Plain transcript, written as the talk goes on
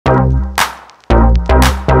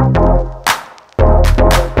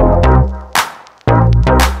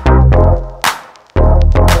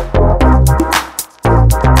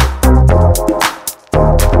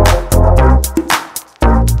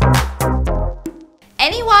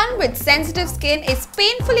with sensitive skin is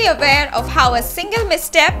painfully aware of how a single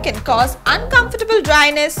misstep can cause uncomfortable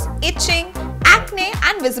dryness, itching, acne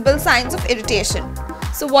and visible signs of irritation.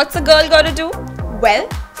 So what's a girl gotta do? Well,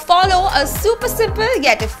 follow a super simple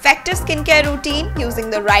yet effective skincare routine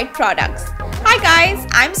using the right products. Hi guys,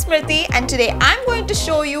 I'm Smriti and today I'm going to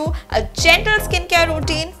show you a gentle skincare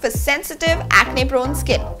routine for sensitive acne-prone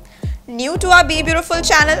skin. New to our BeBeautiful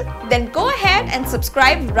channel? Then go ahead and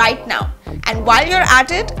subscribe right now. And while you're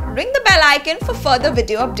at it, ring the bell icon for further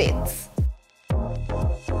video updates.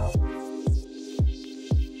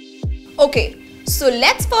 Okay, so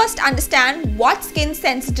let's first understand what skin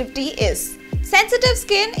sensitivity is. Sensitive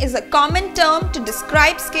skin is a common term to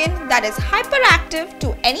describe skin that is hyperactive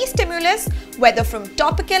to any stimulus, whether from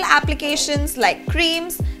topical applications like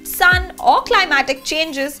creams, sun or climatic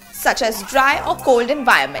changes such as dry or cold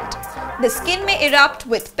environment. The skin may erupt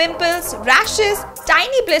with pimples, rashes,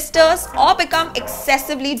 tiny blisters or become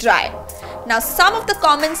excessively dry. Now some of the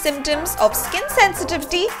common symptoms of skin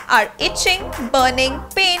sensitivity are itching, burning,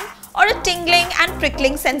 pain or a tingling and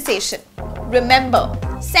prickling sensation. Remember,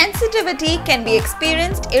 sensitivity can be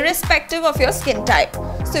experienced irrespective of your skin type.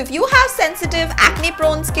 So if you have sensitive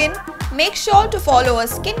acne-prone skin, make sure to follow a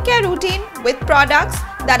skincare routine with products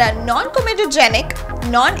that are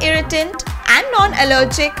non-comedogenic, non-irritant and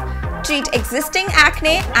non-allergic, treat existing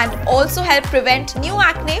acne and also help prevent new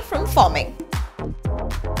acne from forming.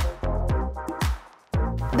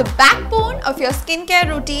 The backbone of your skincare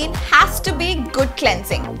routine has to be good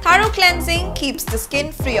cleansing. Thorough cleansing keeps the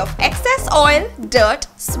skin free of excess oil, dirt,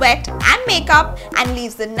 sweat and makeup and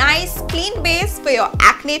leaves a nice clean base for your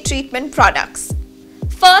acne treatment products.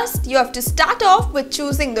 First, you have to start off with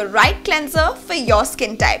choosing the right cleanser for your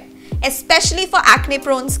skin type, especially for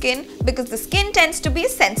acne-prone skin because the skin tends to be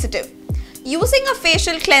sensitive. Using a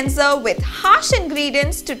facial cleanser with harsh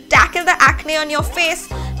ingredients to tackle the acne on your face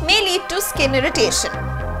may lead to skin irritation.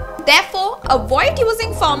 Therefore, avoid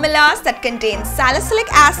using formulas that contain salicylic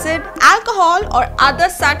acid, alcohol or other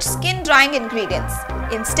such skin drying ingredients.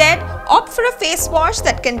 Instead, opt for a face wash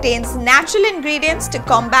that contains natural ingredients to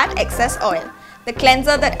combat excess oil. The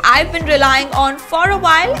cleanser that I've been relying on for a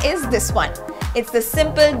while is this one. It's the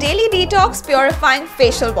simple Daily Detox Purifying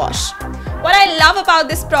Facial Wash. What I love about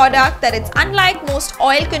this product that it's unlike most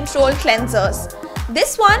oil control cleansers.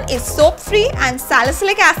 This one is soap free and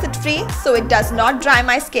salicylic acid free, so it does not dry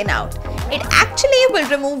my skin out. It actually will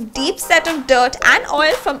remove deep set of dirt and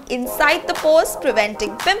oil from inside the pores,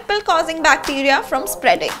 preventing pimple causing bacteria from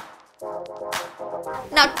spreading.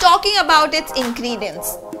 Now talking about its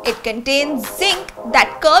ingredients. It contains zinc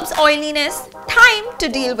that curbs oiliness, thyme to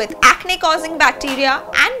deal with acne causing bacteria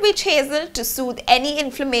and witch hazel to soothe any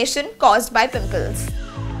inflammation caused by pimples.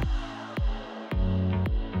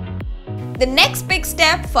 The next big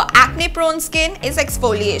step for acne-prone skin is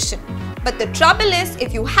exfoliation. But the trouble is,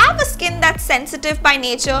 if you have a skin that's sensitive by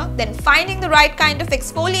nature, then finding the right kind of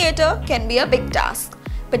exfoliator can be a big task.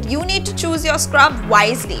 But you need to choose your scrub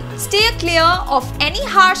wisely. Stay clear of any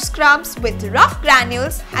harsh scrubs with rough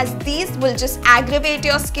granules as these will just aggravate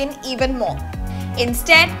your skin even more.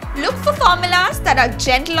 Instead, look for formulas that are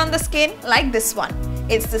gentle on the skin like this one.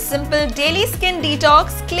 It's the simple Daily Skin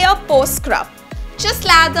Detox Clear Pore Scrub. Just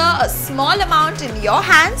lather a small amount in your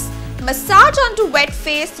hands, massage onto wet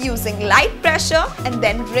face using light pressure and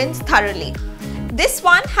then rinse thoroughly. This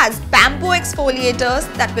one has bamboo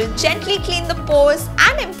exfoliators that will gently clean the pores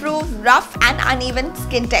and improve rough and uneven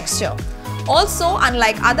skin texture. Also,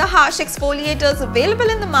 unlike other harsh exfoliators available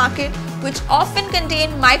in the market, which often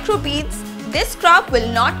contain microbeads, this scrub will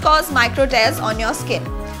not cause micro tears on your skin.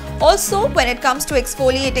 Also, when it comes to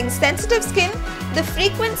exfoliating sensitive skin, the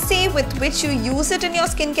frequency with which you use it in your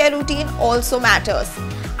skincare routine also matters.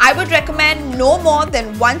 I would recommend no more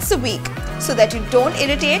than once a week so that you don't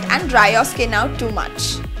irritate and dry your skin out too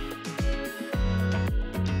much.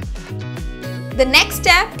 The next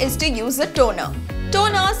step is to use a toner.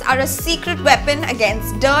 Toners are a secret weapon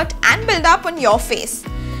against dirt and buildup on your face.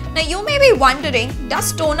 Now you may be wondering,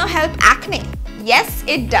 does toner help acne? Yes,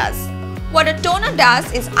 it does. What a toner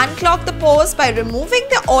does is unclog the pores by removing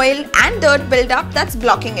the oil and dirt buildup that's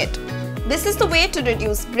blocking it. This is the way to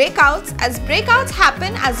reduce breakouts, as breakouts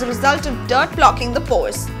happen as a result of dirt blocking the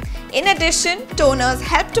pores. In addition, toners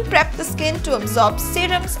help to prep the skin to absorb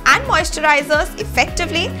serums and moisturizers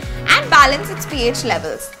effectively and balance its pH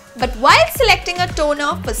levels. But while selecting a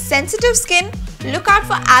toner for sensitive skin, look out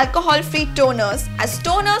for alcohol-free toners, as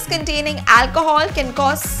toners containing alcohol can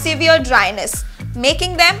cause severe dryness,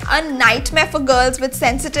 making them a nightmare for girls with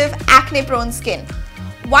sensitive acne-prone skin.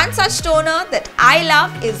 One such toner that I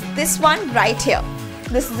love is this one right here.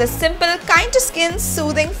 This is a simple, kind to skin,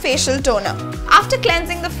 soothing facial toner. After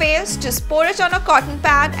cleansing the face, just pour it on a cotton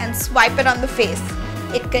pad and swipe it on the face.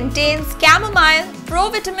 It contains chamomile,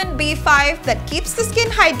 pro-vitamin B5 that keeps the skin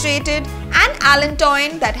hydrated, and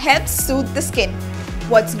allantoin that helps soothe the skin.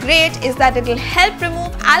 What's great is that it will help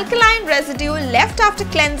remove alkaline residue left after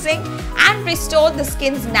cleansing and restore the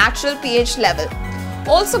skin's natural pH level.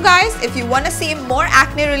 Also guys, if you want to see more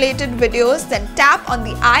acne related videos, then tap on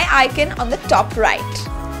the eye icon on the top right.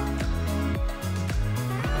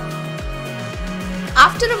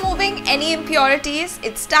 After removing any impurities,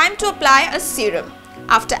 it's time to apply a serum.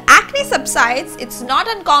 After acne subsides, it's not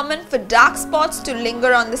uncommon for dark spots to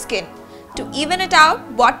linger on the skin. To even it out,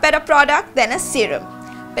 what better product than a serum?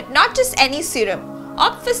 But not just any serum.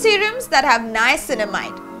 Opt for serums that have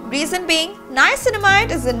niacinamide. Reason being,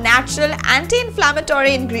 niacinamide is a natural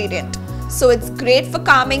anti-inflammatory ingredient. So it's great for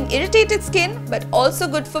calming irritated skin, but also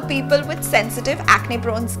good for people with sensitive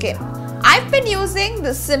acne-prone skin. I've been using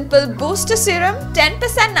the simple booster serum 10%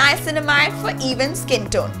 niacinamide for even skin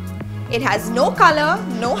tone. It has no color,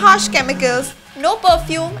 no harsh chemicals, no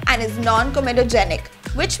perfume, and is non-comedogenic,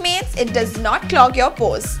 which means it does not clog your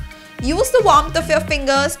pores. Use the warmth of your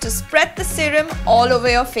fingers to spread the serum all over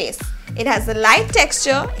your face. It has a light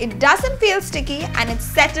texture, it doesn't feel sticky, and it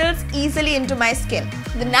settles easily into my skin.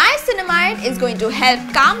 The niacinamide is going to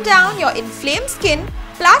help calm down your inflamed skin,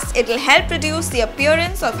 plus it will help reduce the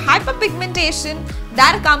appearance of hyperpigmentation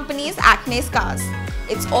that accompanies acne scars.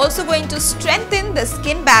 It's also going to strengthen the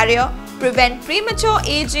skin barrier, prevent premature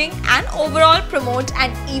aging, and overall promote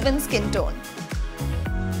an even skin tone.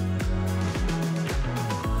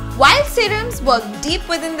 While serums work deep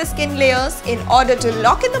within the skin layers, in order to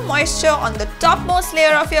lock in the moisture on the topmost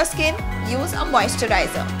layer of your skin, use a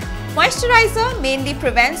moisturizer. Moisturizer mainly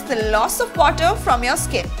prevents the loss of water from your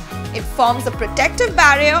skin. It forms a protective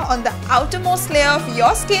barrier on the outermost layer of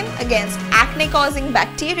your skin against acne-causing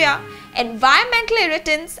bacteria, environmental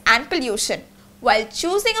irritants, and pollution. While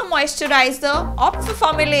choosing a moisturizer, opt for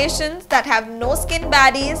formulations that have no skin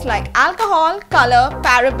baddies like alcohol, color,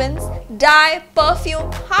 parabens, dye,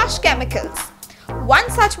 perfume, harsh chemicals. One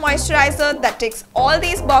such moisturizer that ticks all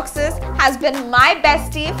these boxes has been my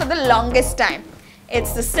bestie for the longest time.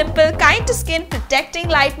 It's the simple, kind to skin protecting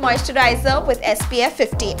light moisturizer with SPF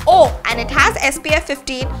 15. Oh, and it has SPF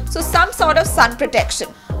 15, so some sort of sun protection.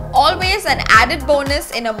 Always an added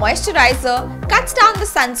bonus in a moisturizer, cuts down the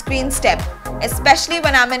sunscreen step. Especially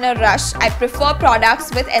when I'm in a rush, I prefer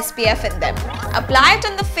products with SPF in them. Apply it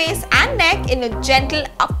on the face and neck in a gentle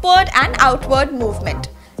upward and outward movement.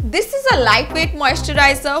 This is a lightweight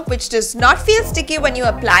moisturizer which does not feel sticky when you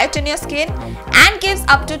apply it on your skin and gives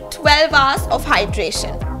up to 12 hours of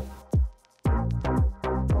hydration.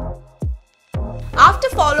 After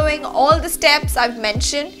following all the steps I've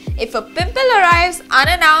mentioned, if a pimple arrives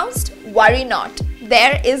unannounced, worry not.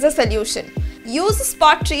 There is a solution. Use a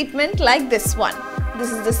spot treatment like this one.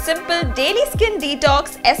 This is the simple daily skin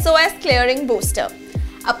detox SOS clearing booster.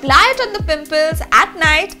 Apply it on the pimples at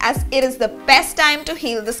night as it is the best time to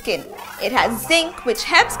heal the skin. It has zinc which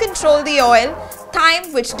helps control the oil,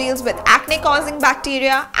 thyme which deals with acne causing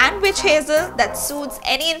bacteria, and witch hazel that soothes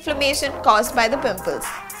any inflammation caused by the pimples.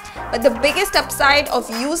 But the biggest upside of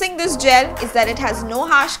using this gel is that it has no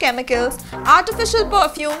harsh chemicals, artificial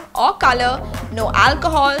perfume or color, no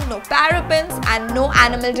alcohol, no parabens, and no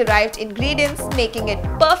animal derived ingredients, making it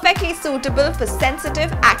perfectly suitable for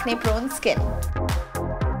sensitive acne prone skin.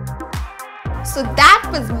 So that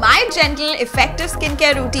was my gentle, effective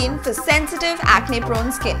skincare routine for sensitive acne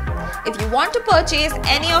prone skin. If you want to purchase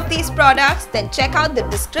any of these products, then check out the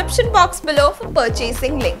description box below for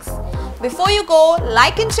purchasing links. Before you go,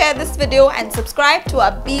 like and share this video and subscribe to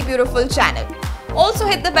our BeBeautiful channel. Also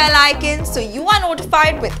hit the bell icon so you are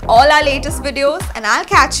notified with all our latest videos, and I'll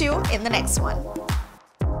catch you in the next one.